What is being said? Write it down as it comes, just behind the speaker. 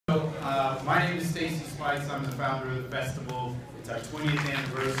My name is Stacy. I'm the founder of the festival. It's our 20th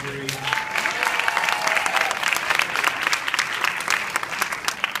anniversary.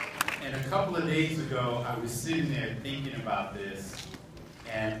 And a couple of days ago, I was sitting there thinking about this,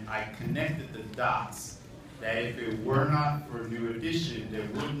 and I connected the dots that if it were not for New Edition, there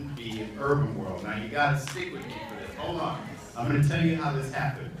wouldn't be an UrbanWorld. Now, you got to stick with me for this. Hold on. I'm going to tell you how this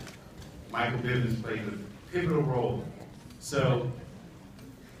happened. Michael Bivins played a pivotal role. So,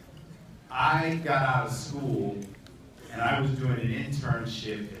 I got out of school, and I was doing an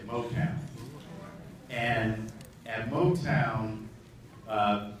internship at Motown. And at Motown,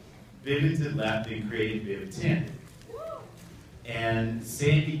 Bivins had left and created Viv 10. And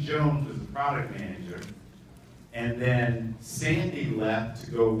Sandy Jones was the product manager. And then Sandy left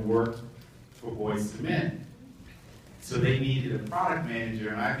to go work for Boyz II Men. So they needed a product manager,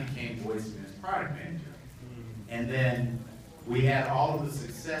 and I became Boyz II Men's product manager. And then we had all of the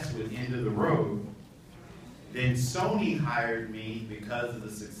success with End of the Road. Then Sony hired me because of the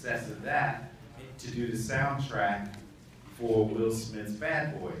success of that to do the soundtrack for Will Smith's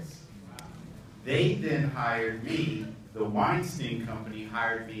Bad Boys. They then hired me, the Weinstein Company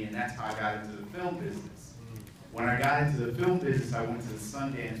hired me, and that's how I got into the film business. When I got into the film business, I went to the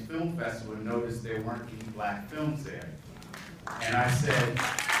Sundance Film Festival and noticed there weren't any black films there. And I said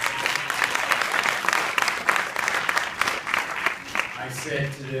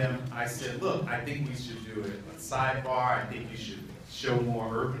to them, look, I think we should do a sidebar. I think you should show more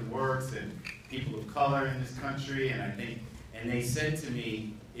urban works and people of color in this country. And they said to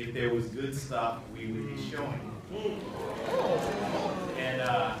me, if there was good stuff, we would be showing it. And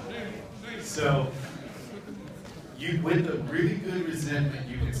so, with a really good resentment,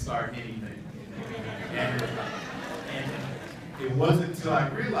 you can start anything. And it wasn't until I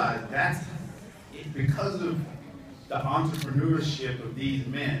realized because of the entrepreneurship of these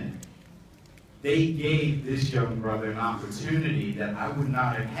men, they gave this young brother an opportunity that I would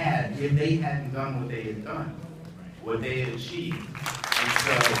not have had if they hadn't done what they had done, what they had achieved. And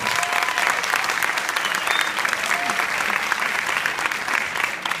so,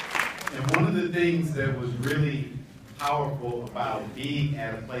 and one of the things that was really powerful about being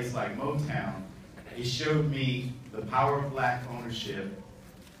at a place like Motown, it showed me the power of black ownership.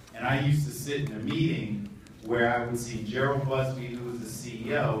 And I used to sit in a meeting where I would see Gerald Busby, who was the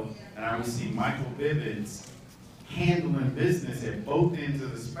CEO, and I would see Michael Bivins handling business at both ends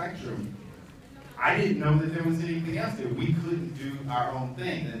of the spectrum. I didn't know that there was anything else there. We couldn't do our own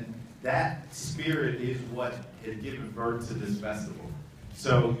thing. And that spirit is what has given birth to this festival.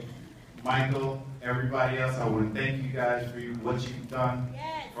 So, Michael, everybody else, I want to thank you guys for what you've done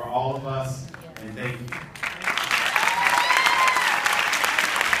for all of us, and thank you.